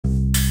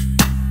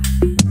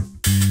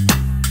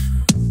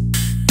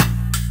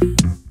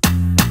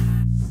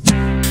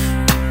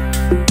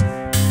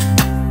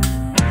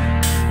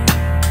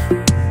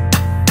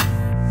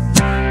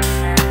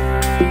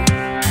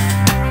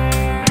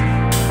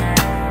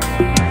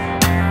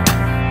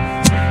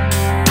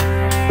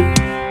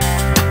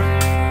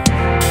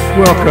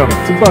Welcome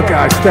to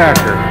Buckeye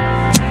Stacker.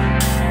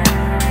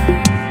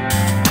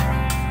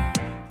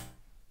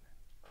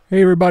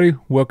 Hey everybody,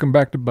 welcome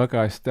back to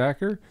Buckeye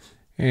Stacker.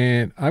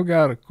 And I've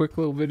got a quick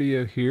little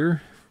video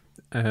here.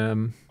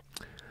 A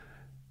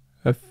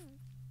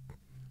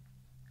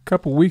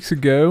couple weeks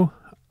ago,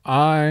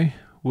 I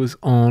was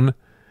on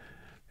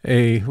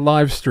a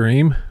live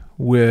stream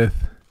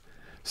with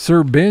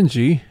Sir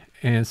Benji.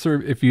 And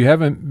Sir, if you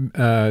haven't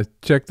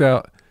checked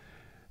out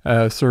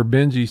Sir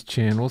Benji's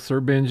channel,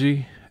 Sir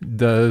Benji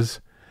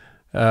does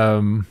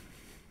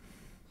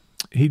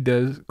he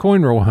does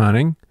coin roll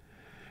hunting,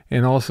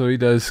 and also he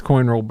does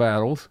coin roll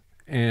battles.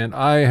 And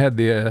I had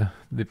the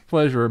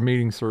pleasure of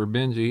meeting Sir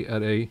Benji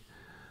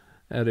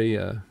at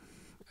a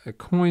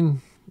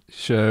coin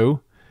show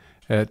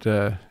at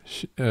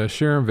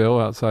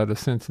Sharonville outside of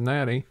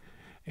Cincinnati,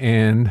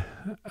 and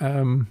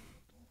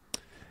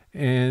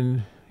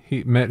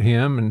he met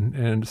him,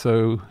 and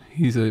so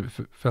he's a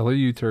fellow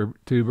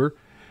YouTuber.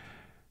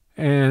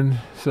 And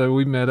so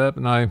we met up,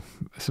 and I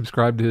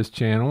subscribed to his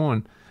channel,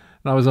 and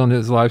I was on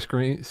his live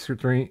stream,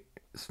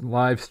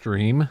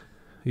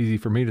 easy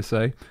for me to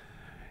say.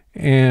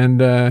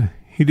 And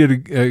he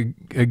did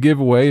a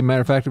giveaway.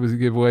 Matter of fact, it was a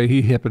giveaway.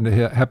 He happened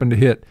to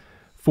hit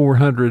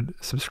 400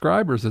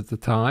 subscribers at the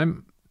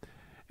time,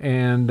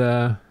 and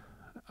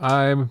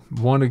I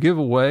won a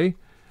giveaway,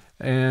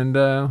 and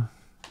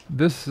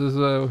this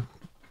is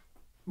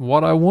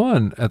what I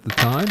won at the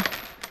time.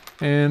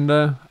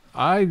 And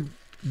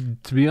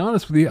to be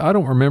honest with you, I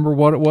don't remember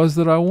what it was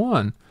that I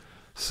won.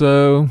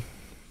 So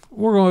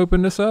we're going to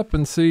open this up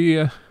and see.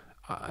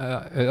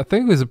 I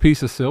think it was a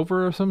piece of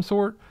silver of some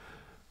sort,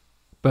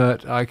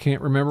 but I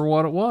can't remember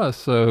what it was.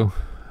 So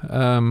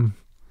open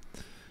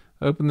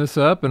this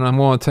up, and I'm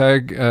going to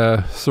tag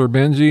Sir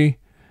Benji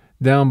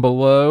down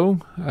below,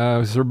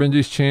 Sir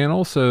Benji's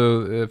channel.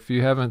 So if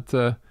you haven't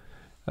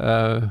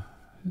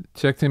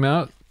checked him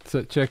out,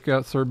 check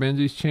out Sir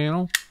Benji's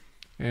channel.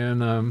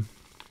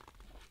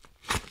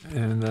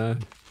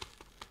 And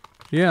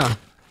yeah,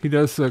 he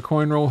does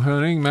coin roll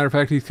hunting. Matter of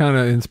fact, he's kind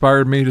of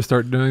inspired me to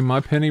start doing my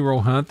penny roll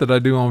hunt that I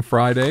do on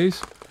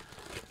Fridays.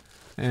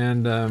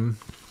 And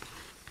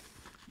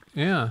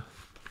yeah,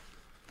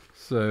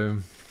 so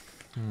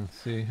let's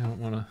see. I don't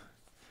want to.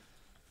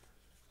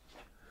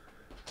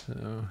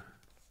 So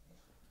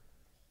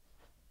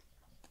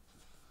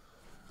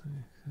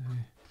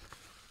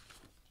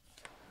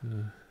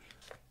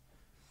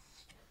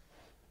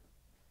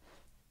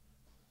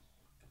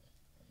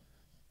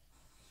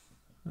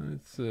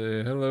let's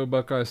see. Hello,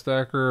 Buckeye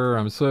Stacker.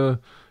 I'm so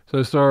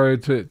sorry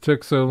it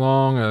took so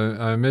long.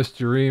 I missed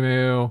your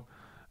email.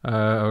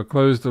 I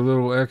closed a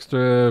little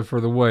extra for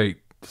the wait,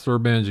 Sir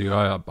Benji.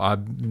 I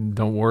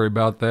don't worry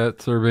about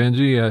that, Sir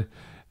Benji.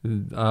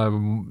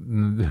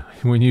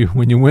 When you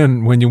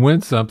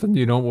win something,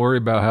 you don't worry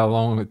about how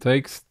long it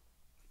takes.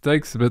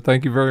 But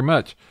thank you very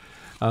much.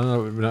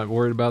 I'm not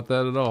worried about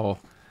that at all.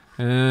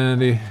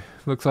 And he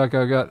looks like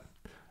I got.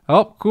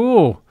 Oh,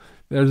 cool.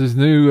 There's his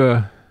new.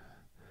 I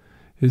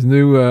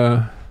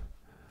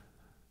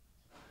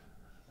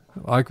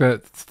like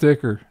that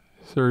sticker.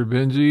 Sir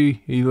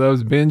Benji, he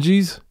loves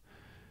Benjis.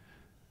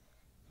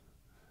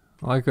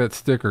 I like that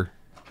sticker.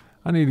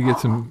 I need to get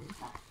some,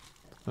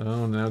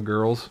 oh no,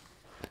 girls.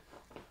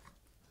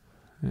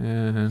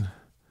 And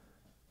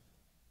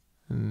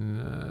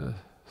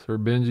Sir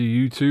Benji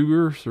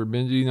YouTuber, Sir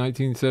Benji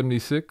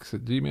 1976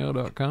 at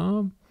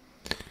gmail.com.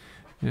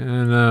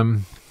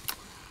 And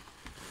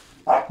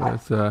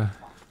that's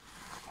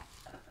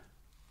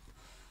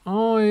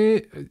oh,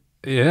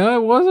 yeah,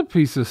 it was a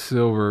piece of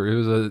silver.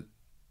 It was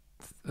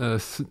a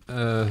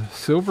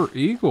silver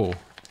eagle.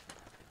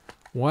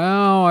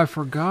 Wow, I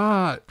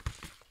forgot.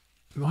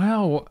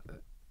 Wow.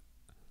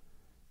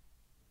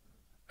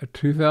 A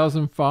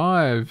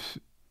 2005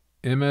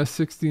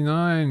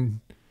 MS-69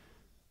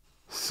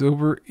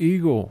 silver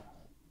eagle.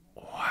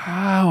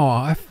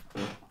 Wow,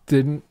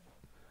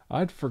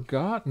 I'd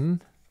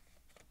forgotten.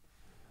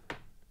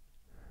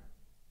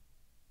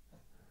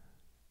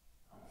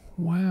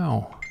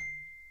 Wow.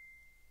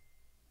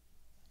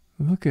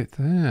 Look at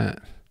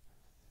that.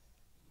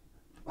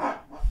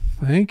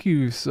 Thank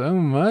you so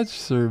much,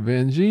 Sir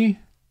Benji.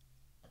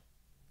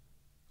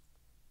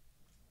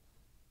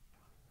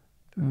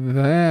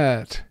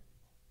 That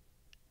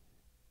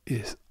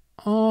is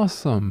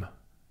awesome.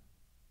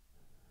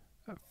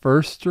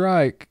 First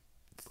strike,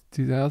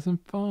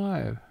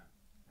 2005.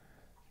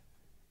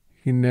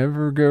 You can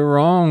never go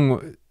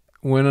wrong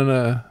winning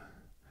a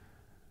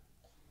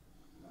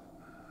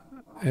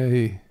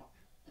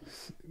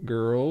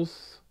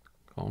girls,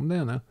 calm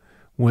down now,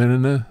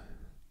 winning a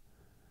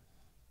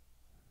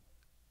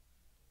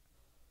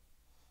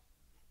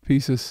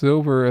piece of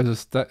silver as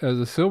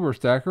a silver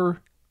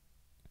stacker,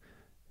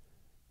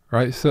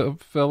 right, so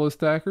fellow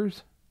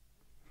stackers?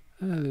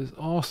 That is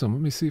awesome.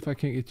 Let me see if I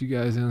can't get you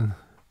guys in,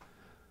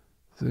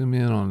 zoom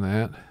in on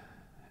that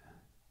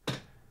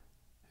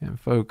and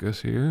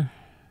focus here.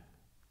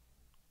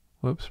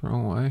 Whoops,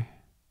 wrong way.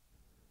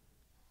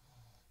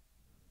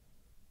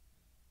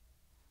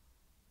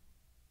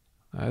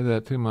 I add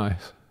that to my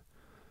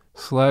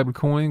slab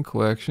coin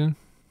collection.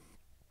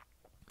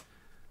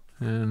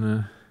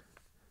 And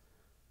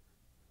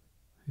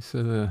he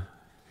said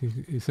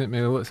he sent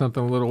me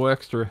something a little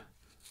extra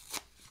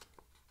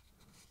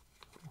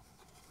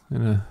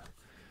in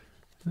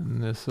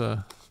this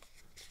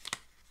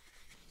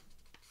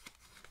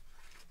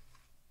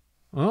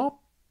oh,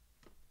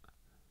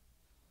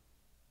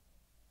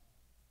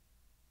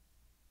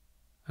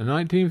 a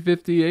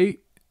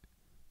 1958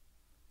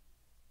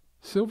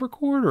 silver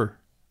quarter.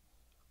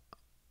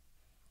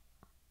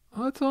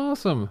 Oh, that's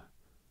awesome.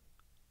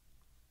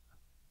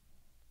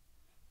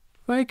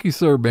 Thank you,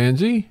 Sir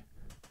Benji.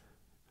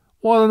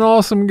 What an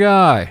awesome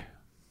guy.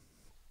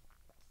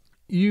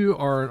 You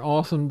are an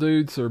awesome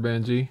dude, Sir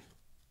Benji.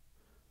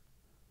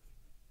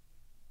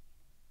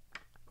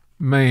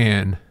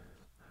 Man,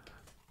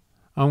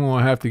 I'm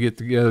going to have to get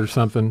together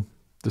something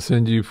to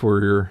send you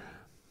for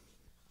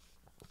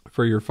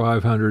your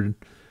 500.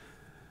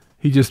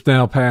 He just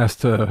now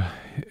passed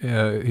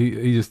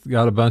he just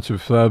got a bunch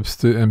of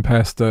subs and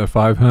passed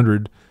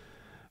 500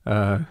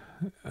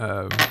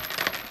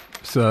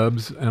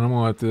 subs, and I'm going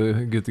to have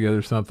to get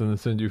together something to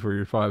send you for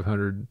your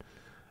 500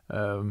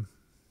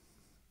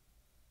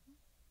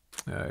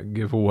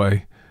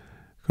 giveaway,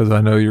 because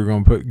I know you're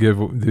going to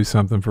do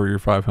something for your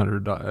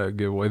 500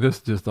 giveaway. This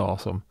is just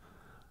awesome.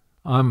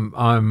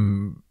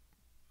 I'm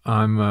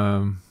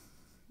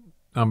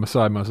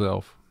beside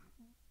myself.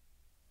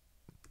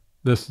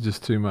 This is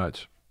just too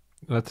much.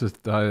 That's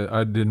just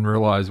I didn't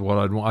realize what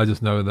I'd won. I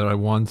just know that I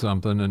won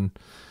something,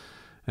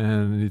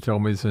 and he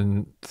told me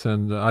to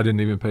send. I didn't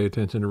even pay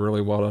attention to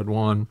really what I'd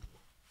won.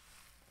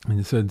 And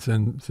he said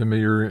send me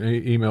your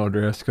email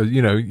address, because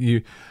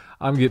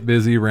I get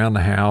busy around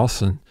the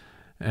house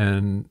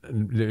and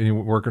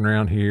working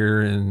around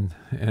here, and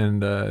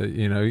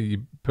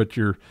you put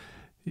your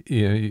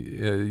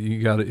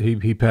you got it.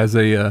 He has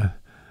a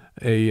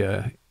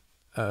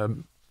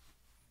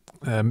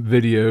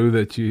video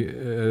that you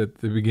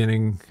at the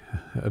beginning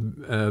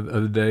of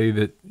the day,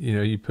 that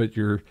you put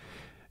your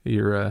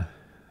that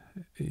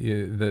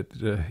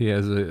he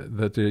has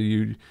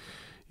you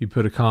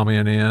put a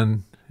comment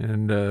in,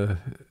 and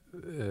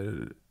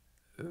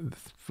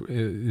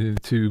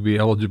to be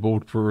eligible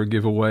for a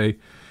giveaway.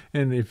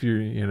 And if you're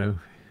and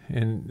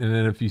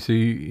then if you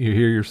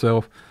hear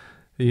yourself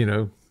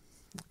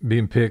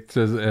being picked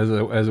as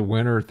a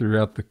winner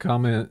throughout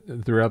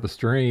the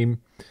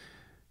stream,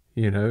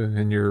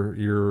 and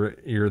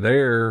you're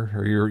there,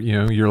 or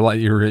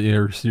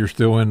you're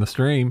still in the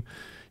stream,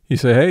 you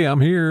say, hey,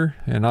 I'm here,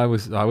 and I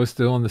was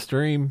still in the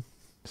stream,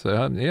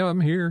 so yeah,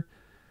 I'm here.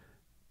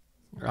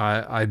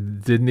 I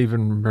didn't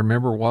even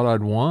remember what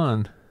I'd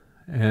won,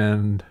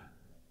 and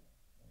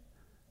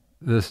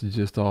this is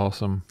just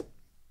awesome.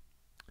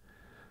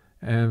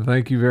 And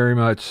thank you very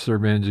much, Sir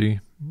Benji.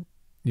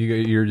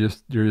 You're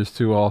just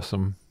too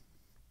awesome.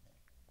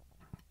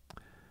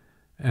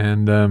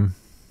 And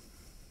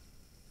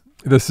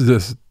this is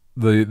just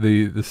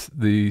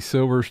the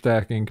silver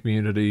stacking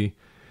community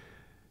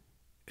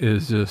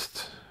is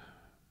just,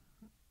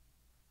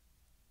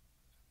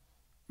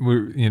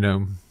 we're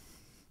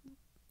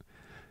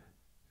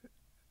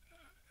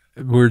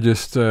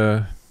just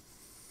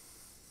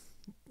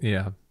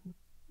yeah,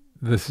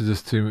 this is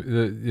just too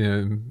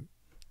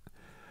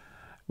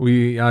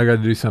I got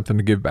to do something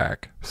to give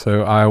back,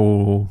 so I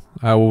will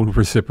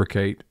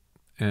reciprocate,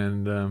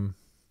 and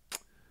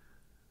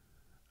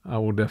I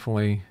will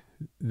definitely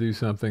do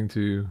something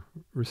to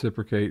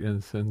reciprocate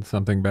and send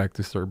something back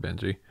to Sir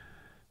Benji.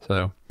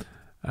 So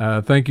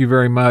thank you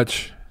very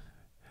much.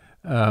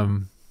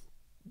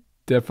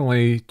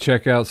 Definitely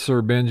check out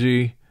Sir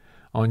Benji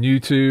on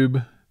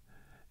YouTube,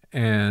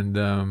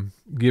 and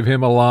give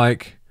him a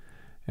like.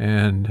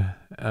 And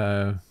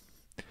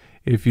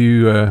if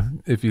you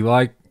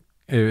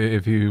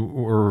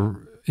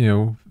were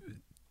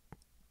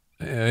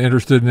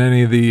interested in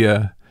any of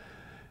the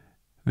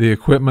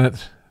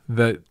equipment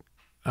that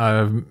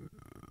I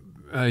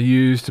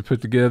use to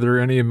put together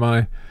any of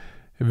my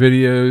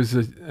videos,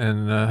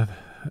 and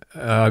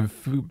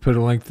I've put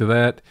a link to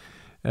that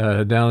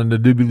down in the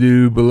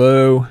doobly-doo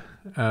below.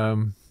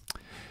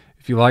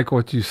 If you like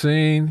what you've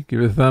seen,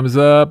 give it a thumbs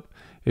up.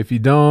 If you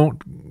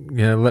don't,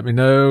 let me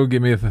know.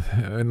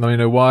 Let me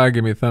know why.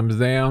 Give me a thumbs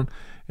down.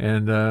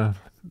 And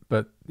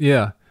but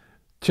yeah,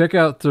 check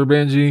out Sir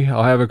Benji.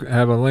 I'll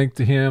have a link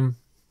to him,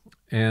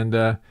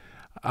 and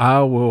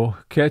I will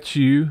catch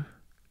you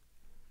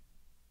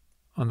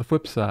on the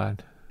flip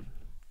side.